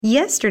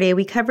Yesterday,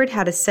 we covered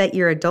how to set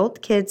your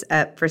adult kids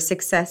up for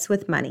success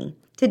with money.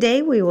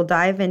 Today, we will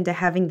dive into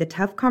having the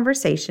tough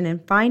conversation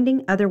and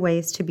finding other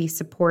ways to be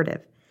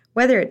supportive.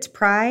 Whether it's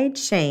pride,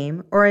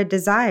 shame, or a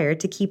desire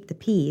to keep the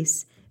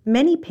peace,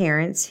 many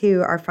parents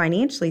who are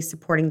financially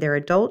supporting their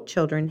adult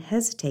children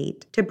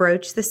hesitate to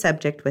broach the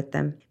subject with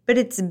them. But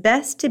it's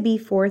best to be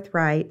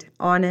forthright,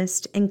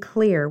 honest, and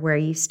clear where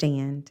you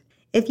stand.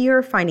 If you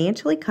are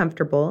financially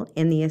comfortable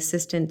and the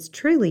assistance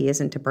truly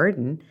isn't a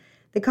burden,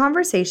 the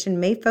conversation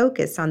may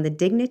focus on the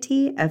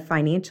dignity of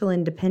financial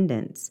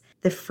independence,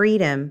 the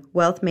freedom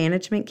wealth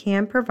management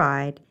can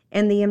provide,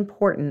 and the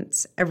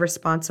importance of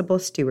responsible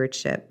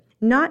stewardship,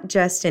 not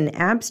just in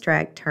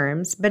abstract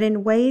terms, but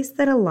in ways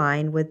that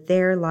align with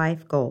their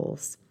life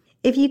goals.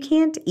 If you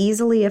can't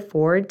easily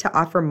afford to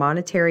offer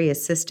monetary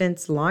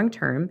assistance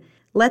long-term,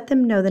 let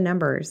them know the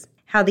numbers,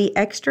 how the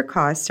extra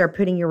costs are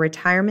putting your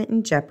retirement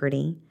in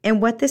jeopardy,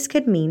 and what this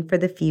could mean for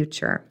the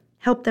future.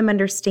 Help them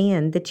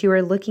understand that you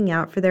are looking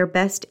out for their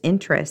best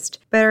interest,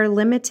 but are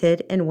limited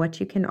in what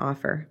you can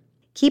offer.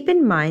 Keep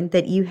in mind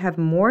that you have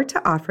more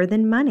to offer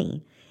than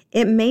money.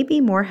 It may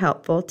be more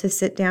helpful to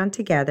sit down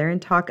together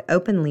and talk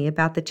openly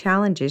about the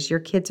challenges your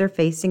kids are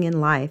facing in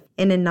life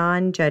in a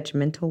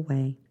non-judgmental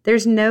way.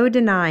 There's no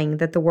denying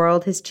that the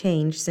world has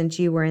changed since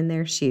you were in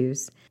their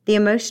shoes. The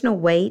emotional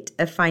weight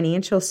of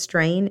financial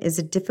strain is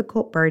a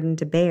difficult burden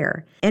to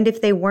bear, and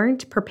if they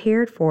weren't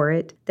prepared for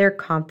it, their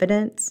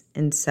confidence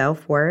and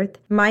self-worth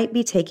might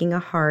be taking a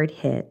hard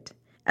hit.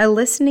 A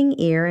listening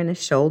ear and a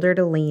shoulder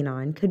to lean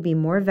on could be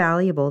more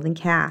valuable than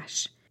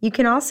cash. You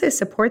can also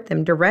support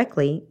them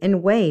directly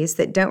in ways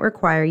that don't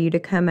require you to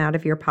come out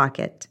of your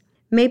pocket.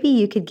 Maybe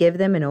you could give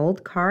them an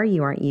old car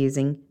you aren't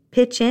using,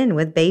 pitch in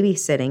with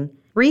babysitting,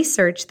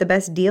 research the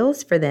best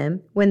deals for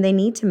them when they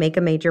need to make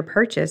a major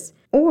purchase,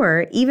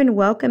 or even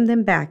welcome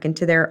them back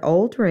into their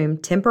old room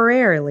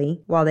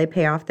temporarily while they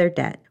pay off their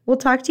debt. We'll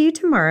talk to you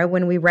tomorrow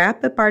when we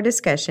wrap up our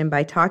discussion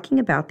by talking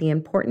about the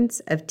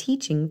importance of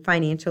teaching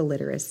financial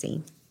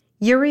literacy.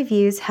 Your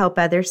reviews help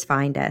others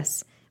find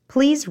us.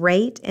 Please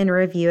rate and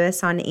review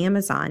us on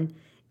Amazon.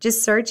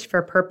 Just search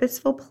for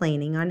Purposeful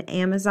Planning on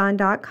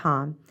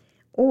Amazon.com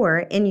or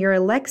in your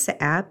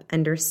Alexa app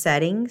under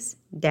Settings,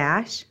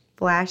 Flash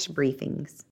Briefings.